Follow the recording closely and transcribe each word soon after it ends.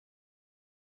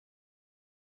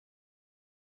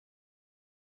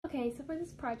Okay, so for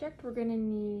this project, we're gonna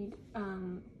need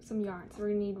some yarn. So we're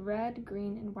gonna need red,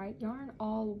 green, and white yarn,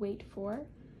 all weight 4.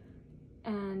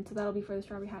 And so that'll be for the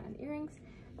strawberry hat and earrings.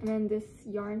 And then this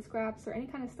yarn scraps or any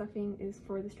kind of stuffing is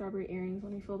for the strawberry earrings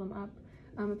when we fill them up.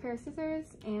 A pair of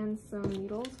scissors and some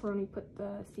needles for when we put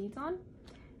the seeds on.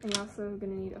 And you're also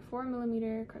gonna need a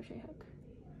 4mm crochet hook.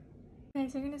 Okay,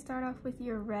 so you're gonna start off with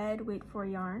your red weight 4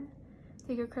 yarn.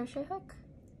 Take your crochet hook,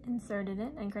 insert it in,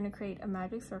 and you're gonna create a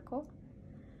magic circle.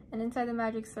 And inside the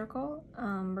magic circle,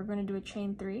 we're going to do a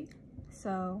chain 3.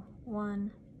 So 1,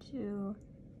 2,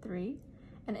 3.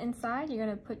 And inside, you're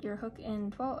going to put your hook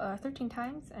in 13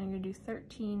 times, and you're going to do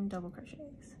 13 double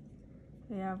crochets.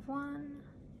 We have 1,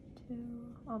 2,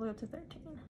 all the way up to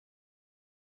 13.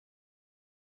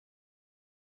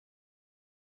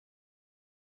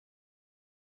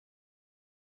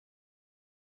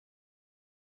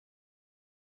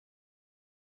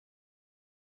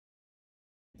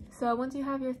 So once you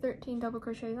have your 13 double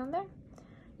crochets on there,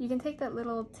 you can take that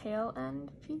little tail end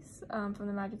piece from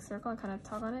the magic circle and kind of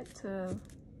tug on it to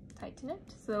tighten it,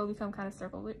 so it'll become kind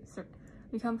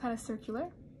of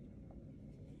circular.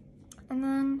 And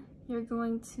then you're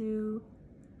going to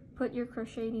put your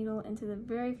crochet needle into the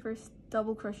very first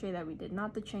double crochet that we did,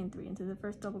 not the chain 3, into the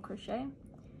first double crochet.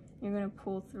 You're going to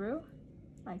pull through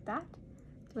like that,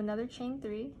 do another chain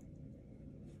 3.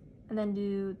 And then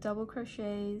do double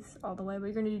crochets all the way, but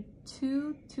you're going to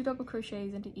do two double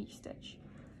crochets into each stitch.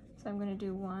 So I'm going to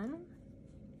do 1,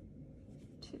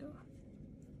 2,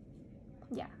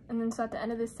 yeah, and then so at the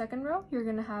end of this second row, you're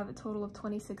going to have a total of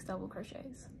 26 double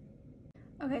crochets.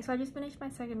 Okay, so I just finished my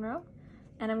second row,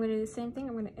 and I'm going to do the same thing.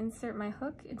 I'm going to insert my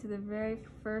hook into the very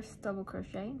first double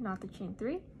crochet, not the chain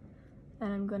 3,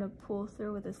 and I'm going to pull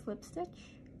through with a slip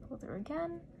stitch, pull through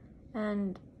again,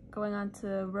 and going on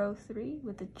to row 3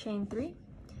 with the chain 3.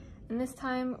 And this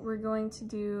time we're going to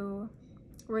do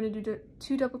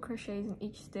 2 double crochets in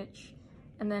each stitch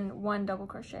and then 1 double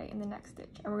crochet in the next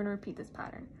stitch, and we're going to repeat this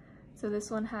pattern. So this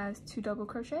one has 2 double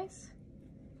crochets,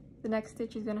 the next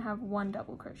stitch is going to have 1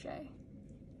 double crochet,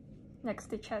 next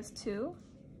stitch has 2, so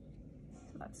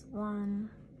that's 1,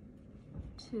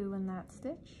 2 in that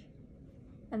stitch,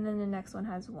 and then the next one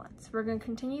has 1. So we're going to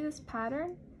continue this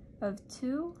pattern of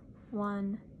 2,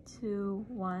 1, 2,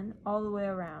 1 all the way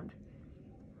around.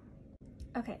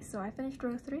 Okay, so I finished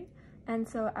row 3, and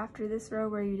so after this row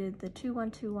where you did the 2,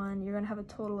 1, 2, 1, you're going to have a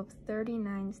total of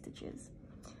 39 stitches.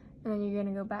 And then you're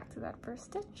going to go back to that first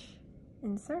stitch,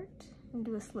 insert, and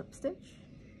do a slip stitch,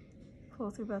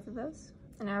 pull through both of those.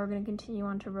 And now we're going to continue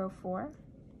on to row 4.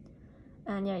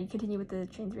 And yeah, you continue with the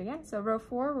chain 3 again. So row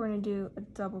 4, we're going to do a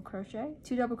double crochet,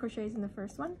 2 double crochets in the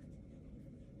first one.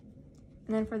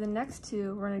 And then for the next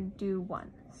 2, we're going to do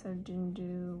 1. So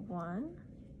do 1,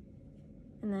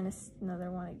 and then another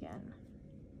 1 again.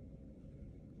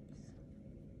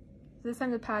 So this time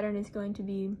the pattern is going to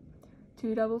be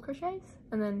 2 double crochets,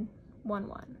 and then 1,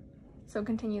 1. So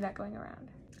continue that going around.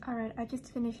 Alright, I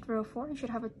just finished row 4. You should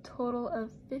have a total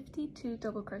of 52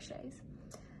 double crochets.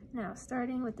 Now,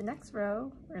 starting with the next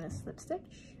row, we're going to slip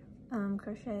stitch,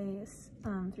 crochet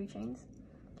 3 chains,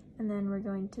 and then we're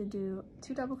going to do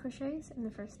 2 double crochets in the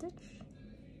first stitch.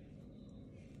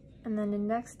 And then the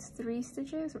next 3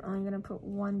 stitches, we're only going to put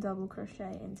 1 double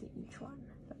crochet into each one.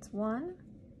 That's 1,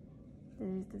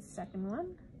 there's the second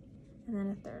one, and then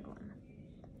a third one.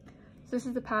 So this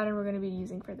is the pattern we're going to be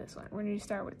using for this one. We're going to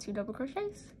start with 2 double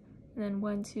crochets, and then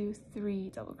 1, 2,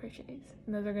 3 double crochets.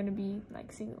 And those are going to be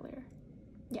like singular.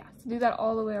 Yeah, so do that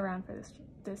all the way around for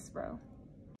this row.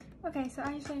 Okay, so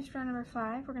I just finished row number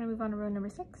 5. We're going to move on to row number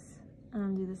 6.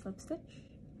 Do the slip stitch,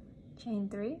 chain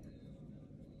 3.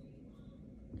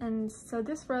 And so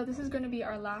this row, this is going to be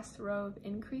our last row of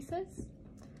increases,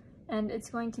 and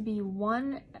it's going to be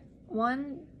one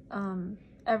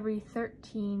every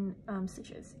 13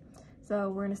 stitches. So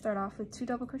we're going to start off with 2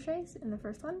 double crochets in the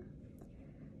first one,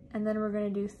 and then we're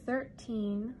going to do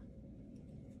 13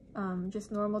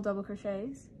 just normal double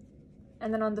crochets,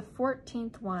 and then on the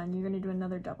 14th one you're going to do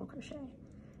another double crochet.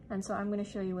 And so I'm going to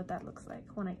show you what that looks like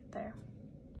when I get there.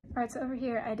 Alright, so over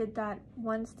here I did that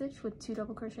 1 stitch with 2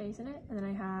 double crochets in it, and then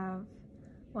I have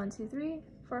 1, 2, 3,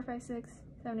 4, 5, 6,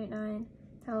 7, 8, 9,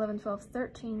 10, 11, 12,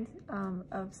 13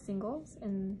 of singles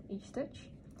in each stitch.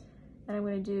 And I'm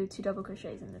going to do 2 double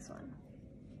crochets in this one.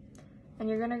 And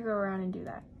you're going to go around and do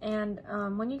that. And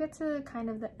when you get to kind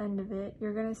of the end of it,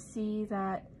 you're going to see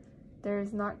that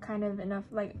there's not kind of enough,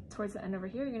 like towards the end over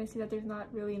here, you're going to see that there's not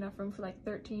really enough room for like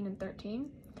 13 and 13.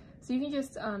 So you can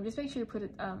just make sure you put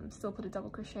it, still put a double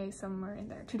crochet somewhere in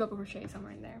there, 2 double crochets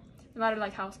somewhere in there, no matter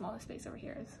like how small the space over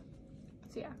here is.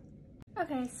 So yeah.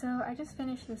 Okay, so I just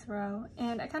finished this row,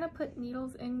 and I kind of put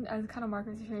needles in as kind of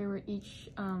markers to show you where each,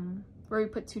 where we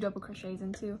put 2 double crochets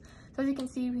into. So as you can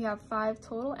see, we have 5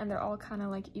 total, and they're all kind of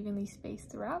like evenly spaced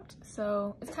throughout.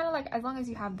 So it's kind of like, as long as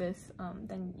you have this,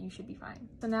 then you should be fine.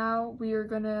 So now we are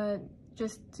gonna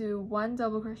just do 1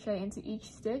 double crochet into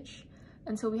each stitch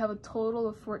until we have a total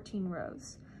of 14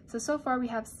 rows. So far we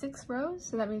have 6 rows,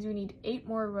 so that means we need 8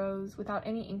 more rows without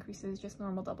any increases, just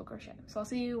normal double crochet. So I'll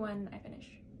see you when I finish.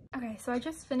 Okay, so I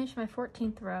just finished my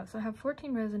 14th row, so I have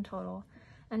 14 rows in total.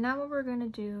 And now what we're gonna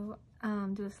do,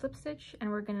 do a slip stitch, and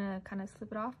we're gonna kind of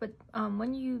slip it off. But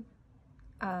when you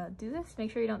do this,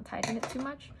 make sure you don't tighten it too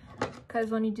much,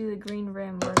 because when you do the green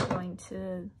rim, we're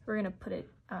gonna put it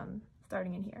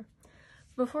starting in here.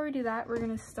 Before we do that, we're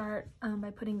gonna start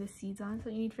by putting the seeds on. So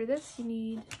what you need for this, you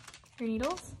need your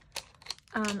needles.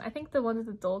 I think the ones with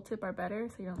the dull tip are better,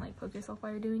 so you don't like poke yourself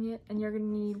while you're doing it. And you're gonna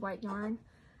need white yarn.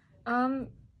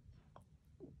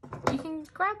 You can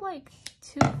grab like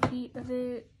 2 feet of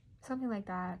it, something like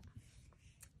that.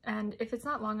 And if it's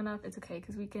not long enough, it's okay,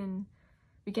 because we can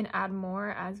add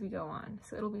more as we go on,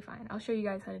 so it'll be fine. I'll show you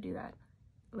guys how to do that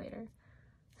later.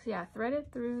 So yeah, thread it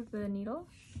through the needle,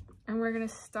 and we're gonna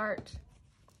start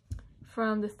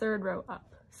from the 3rd row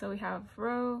up. So we have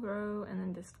row, row, and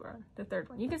then this row, the 3rd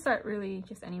one. You can start really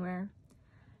just anywhere,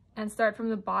 and start from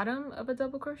the bottom of a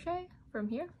double crochet from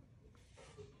here.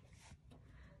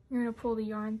 You're gonna pull the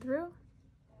yarn through,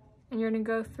 and you're gonna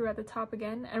go through at the top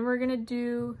again, and we're gonna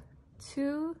do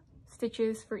 2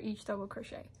 stitches for each double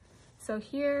crochet. So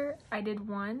here I did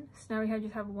 1, so now we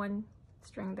just have 1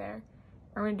 string there.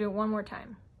 We're gonna do it 1 more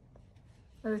time.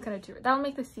 That was kind of 2. That'll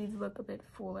make the seeds look a bit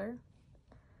fuller.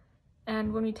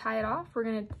 And when we tie it off, we're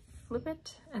gonna flip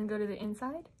it and go to the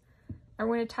inside, and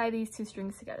we're gonna tie these 2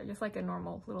 strings together, just like a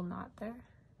normal little knot there.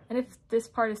 And if this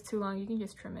part is too long, you can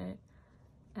just trim it,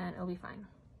 and it'll be fine.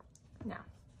 Now,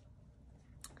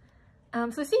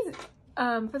 so see,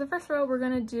 for the first row, we're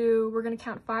gonna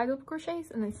count 5 double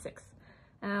crochets and then 6,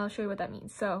 and I'll show you what that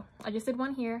means. So I just did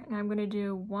 1 here, and I'm gonna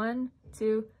do 1,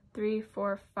 2, 3,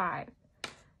 4, 5.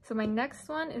 So my next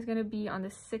one is gonna be on the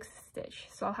 6th stitch.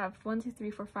 So I'll have 1, 2, 3,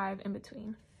 4, 5 in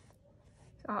between.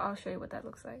 So I'll show you what that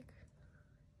looks like.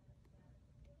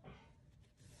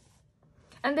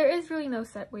 And there is really no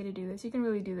set way to do this. You can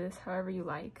really do this however you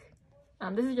like.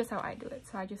 This is just how I do it,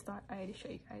 so I just thought I had to show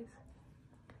you guys.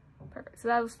 Perfect, so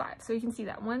that was 5. So you can see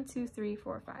that 1, 2, 3,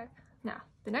 4, 5. Now,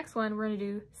 the next one, we're gonna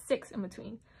do 6 in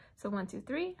between. So 1, 2,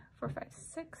 3, 4, 5,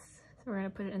 6. So we're gonna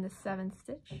put it in the 7th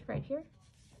stitch right here.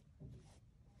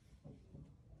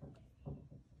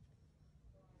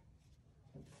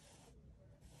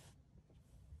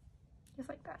 Just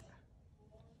like that.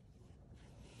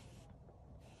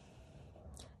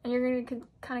 And you're going to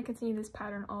kind of continue this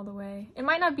pattern all the way. It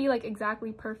might not be like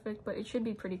exactly perfect, but it should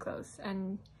be pretty close.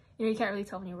 And you know, you can't really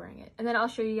tell when you're wearing it. And then I'll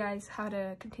show you guys how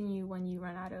to continue when you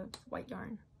run out of white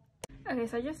yarn. Okay,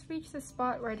 so I just reached the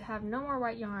spot where I have no more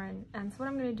white yarn. And so what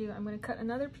I'm going to do, I'm going to cut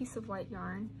another piece of white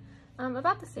yarn,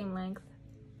 about the same length.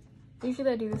 Usually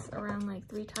I do this around like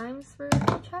 3 times for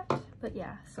each hat. But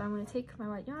yeah, so I'm going to take my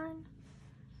white yarn,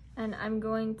 and I'm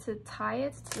going to tie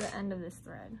it to the end of this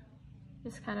thread.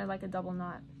 Just kind of like a double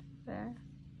knot there.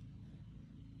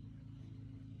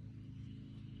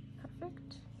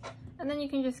 Perfect. And then you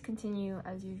can just continue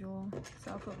as usual.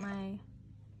 So I'll put my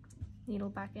needle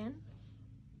back in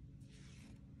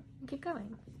and keep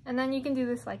going. And then you can do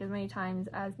this like as many times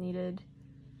as needed.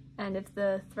 And if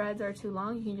the threads are too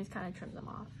long, you can just kind of trim them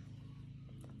off.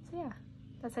 So yeah,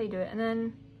 that's how you do it. And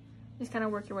then just kind of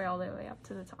work your way all the way up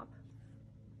to the top.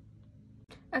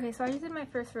 Okay, so I just did my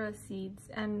first row of seeds,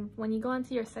 and when you go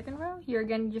onto your 2nd row, you're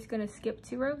again just going to skip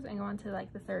 2 rows and go on to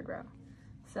like the 3rd row.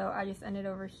 So I just ended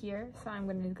over here, so I'm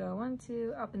going to go 1,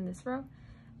 2, up in this row,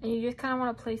 and you just kind of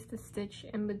want to place the stitch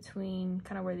in between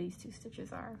kind of where these 2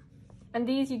 stitches are. And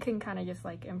these you can kind of just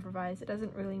like improvise, it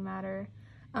doesn't really matter.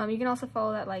 You can also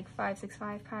follow that like 5, 6,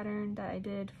 5 pattern that I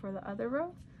did for the other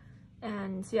row.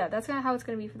 And so yeah, that's kind of how it's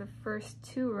going to be for the first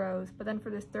 2 rows, but then for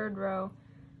this 3rd row,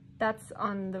 that's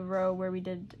on the row where we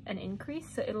did an increase,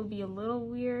 so it'll be a little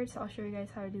weird, so I'll show you guys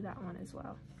how to do that one as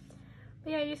well.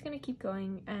 But yeah, you're just going to keep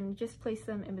going and just place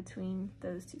them in between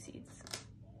those 2 seeds.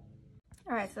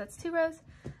 Alright, so that's 2 rows,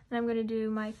 and I'm going to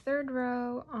do my 3rd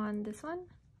row on this one,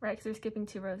 right, because we're skipping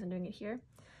 2 rows and doing it here.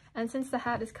 And since the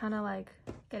hat is kind of like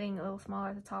getting a little smaller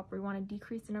at the top, we want to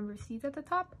decrease the number of seeds at the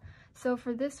top. So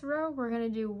for this row, we're going to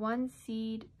do 1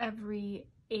 seed every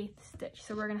 8th stitch,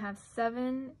 so we're gonna have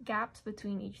 7 gaps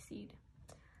between each seed.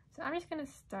 So I'm just gonna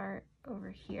start over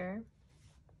here,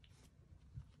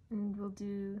 and we'll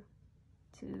do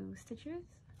 2 stitches,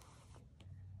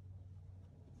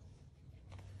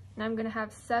 and I'm gonna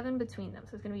have 7 between them.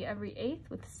 So it's gonna be every 8th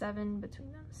with 7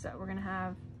 between them. So we're gonna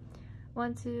have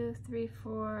 1, 2, 3,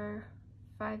 4,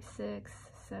 5, 6,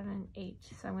 7, 8.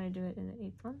 So I'm gonna do it in the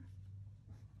 8th one.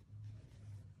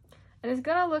 And it's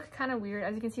gonna look kind of weird.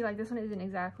 As you can see, like this one isn't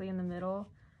exactly in the middle,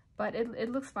 but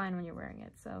it looks fine when you're wearing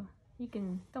it. So you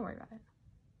can, don't worry about it.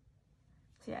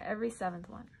 So yeah, every 7th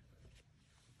one.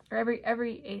 Or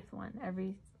every 8th one,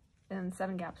 and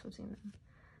 7 gaps between them.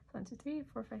 So 1, 2, 3,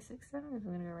 4, 5, 6, 7. I'm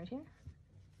gonna go right here.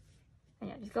 And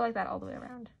yeah, just go like that all the way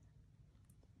around.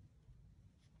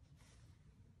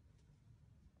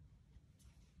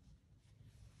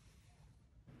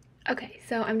 Okay,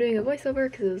 so I'm doing a voiceover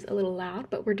because it was a little loud,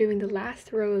 but we're doing the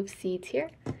last row of seeds here.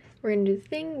 We're gonna do the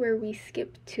thing where we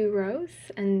skip 2 rows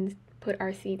and put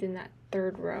our seeds in that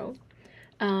 3rd row.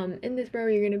 In this row,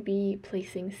 you're gonna be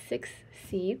placing 6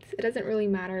 seeds. It doesn't really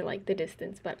matter like the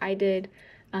distance, but I did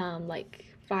like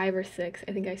 5 or 6.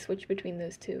 I think I switched between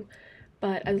those 2.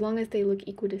 But as long as they look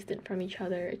equidistant from each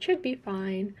other, it should be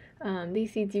fine.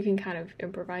 These seeds, you can kind of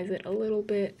improvise it a little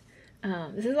bit.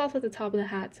 This is also at the top of the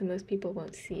hat, so most people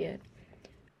won't see it.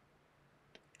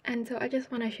 And so I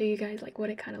just want to show you guys like what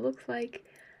it kind of looks like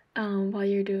while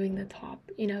you're doing the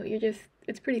top. You know,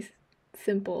 it's pretty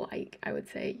simple, I would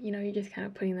say. You know, you're just kind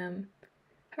of putting them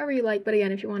however you like, but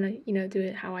again, if you want to, you know, do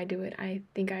it how I do it, I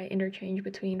think I interchange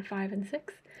between 5 and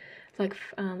 6. So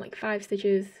like 5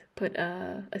 stitches, put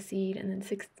a seed, and then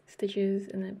 6 stitches,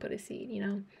 and then put a seed, you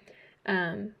know.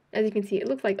 As you can see, it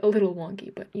looks like a little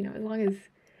wonky, but you know,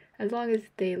 as long as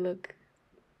they look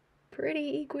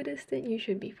pretty equidistant, you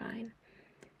should be fine.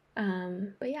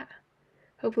 But yeah,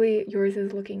 hopefully yours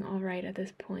is looking all right at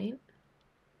this point.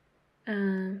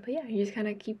 But yeah, you just kind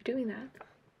of keep doing that.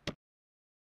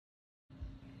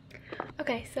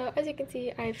 Okay, so as you can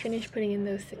see, I finished putting in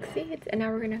those 6 seeds, and now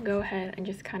we're gonna go ahead and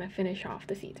just kind of finish off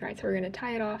the seeds, right? So we're gonna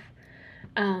tie it off.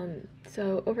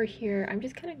 So over here, I'm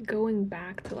just kind of going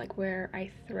back to like where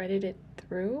I threaded it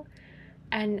through,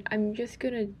 and I'm just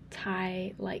gonna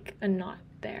tie like a knot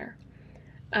there.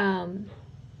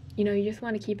 You know, you just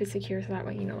want to keep it secure so that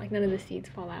way, you know, like none of the seeds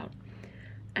fall out.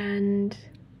 And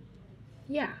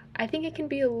yeah, I think it can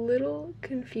be a little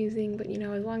confusing, but you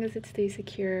know, as long as it stays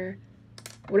secure,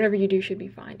 whatever you do should be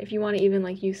fine. If you want to even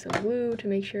like use some glue to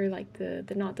make sure like the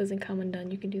knot doesn't come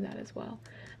undone, you can do that as well.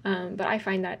 But I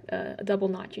find that a double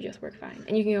knot should just work fine.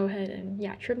 And you can go ahead and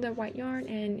yeah, trim the white yarn,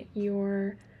 and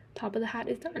your top of the hat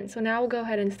is done. So now we'll go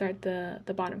ahead and start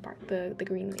the bottom part, the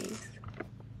green leaves.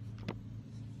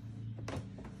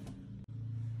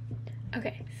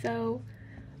 Okay, so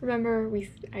remember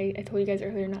I told you guys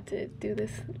earlier not to do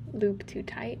this loop too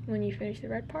tight when you finish the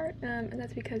red part, and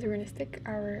that's because we're going to stick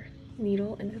our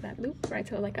needle into that loop, right?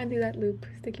 So like undo that loop,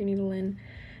 stick your needle in,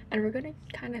 and we're going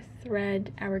to kind of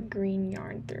thread our green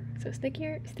yarn through. So stick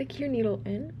your needle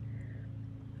in,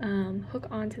 hook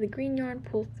onto the green yarn,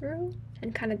 pull through,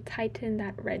 and kind of tighten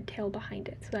that red tail behind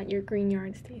it so that your green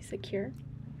yarn stays secure.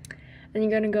 Then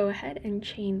you're going to go ahead and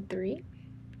chain 3.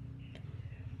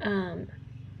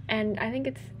 And I think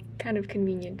it's kind of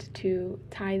convenient to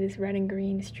tie this red and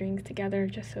green strings together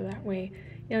just so that way,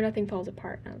 you know, nothing falls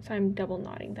apart. So I'm double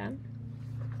knotting them.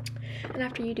 And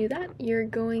after you do that, you're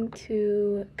going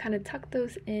to kind of tuck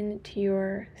those into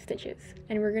your stitches.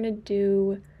 And we're going to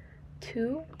do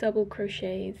 2 double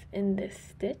crochets in this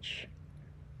stitch.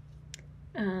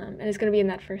 And it's going to be in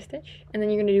that first stitch. And then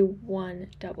you're going to do 1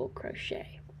 double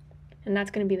crochet. And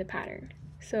that's going to be the pattern.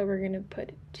 So we're going to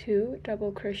put 2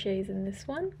 double crochets in this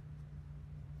one,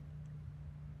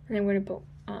 and then we're going to put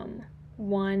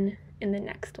 1 in the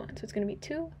next one. So it's going to be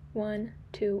 2, 1,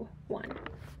 2, 1.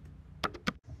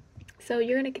 So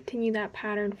you're going to continue that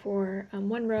pattern for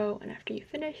 1 row, and after you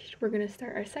finished, we're going to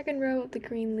start our 2nd row of the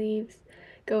green leaves.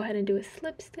 Go ahead and do a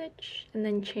slip stitch, and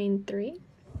then chain 3.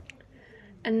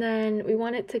 And then we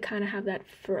want it to kind of have that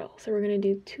frill. So we're going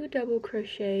to do 2 double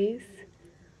crochets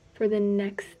for the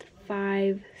next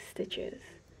 5 stitches.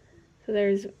 So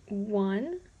there's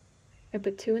 1, I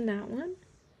put 2 in that one,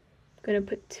 I'm going to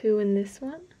put 2 in this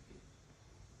one,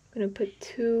 I'm going to put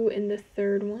 2 in the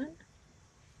 3rd one,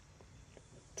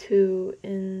 2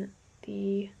 in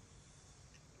the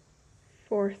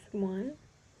 4th one,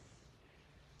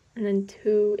 and then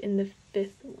 2 in the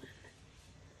 5th one.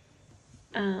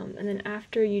 And then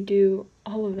after you do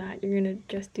all of that, you're going to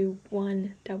just do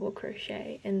 1 double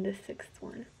crochet in the 6th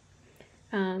one.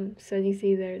 So you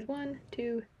see there's 1,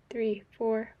 2, 3,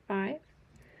 4, 5,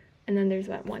 and then there's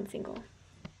that 1 single.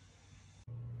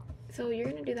 So you're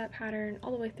going to do that pattern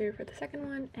all the way through for the 2nd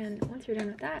one, and once you're done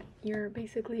with that, you're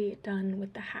basically done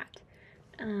with the hat.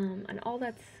 And all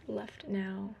that's left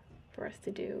now for us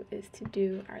to do is to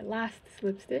do our last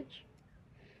slip stitch.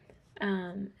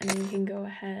 And then you can go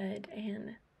ahead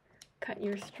and cut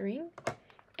your string,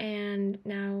 and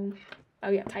now, oh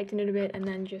yeah, tighten it a bit, and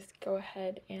then just go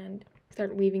ahead and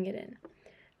start weaving it in.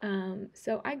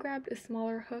 So I grabbed a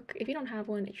smaller hook. If you don't have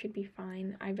one, it should be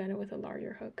fine. I've done it with a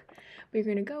larger hook. But you're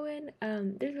gonna go in.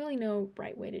 There's really no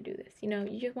right way to do this. You know,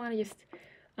 you just want to just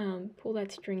pull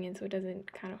that string in so it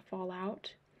doesn't kind of fall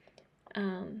out.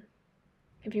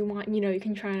 If you want, you know, you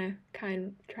can try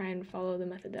and follow the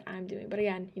method that I'm doing. But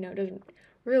again, you know, it doesn't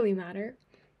really matter.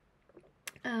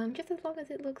 Just as long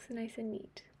as it looks nice and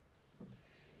neat.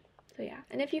 So yeah,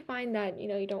 and if you find that, you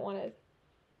know, you don't want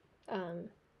to,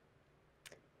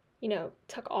 you know,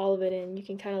 tuck all of it in, you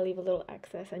can kind of leave a little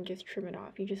excess and just trim it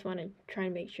off. You just want to try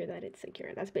and make sure that it's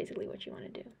secure. That's basically what you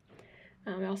want to do.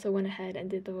 I also went ahead and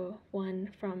did the one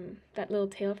from that little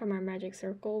tail from our magic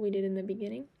circle we did in the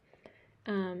beginning.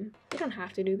 You don't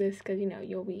have to do this because, you know,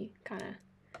 you'll be kind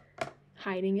of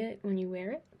hiding it when you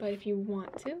wear it, but if you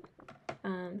want to,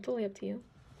 totally up to you.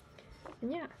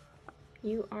 And yeah,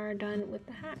 you are done with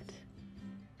the hat.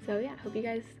 So yeah, hope you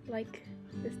guys like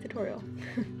this tutorial.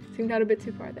 Zoomed out a bit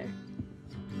too far there.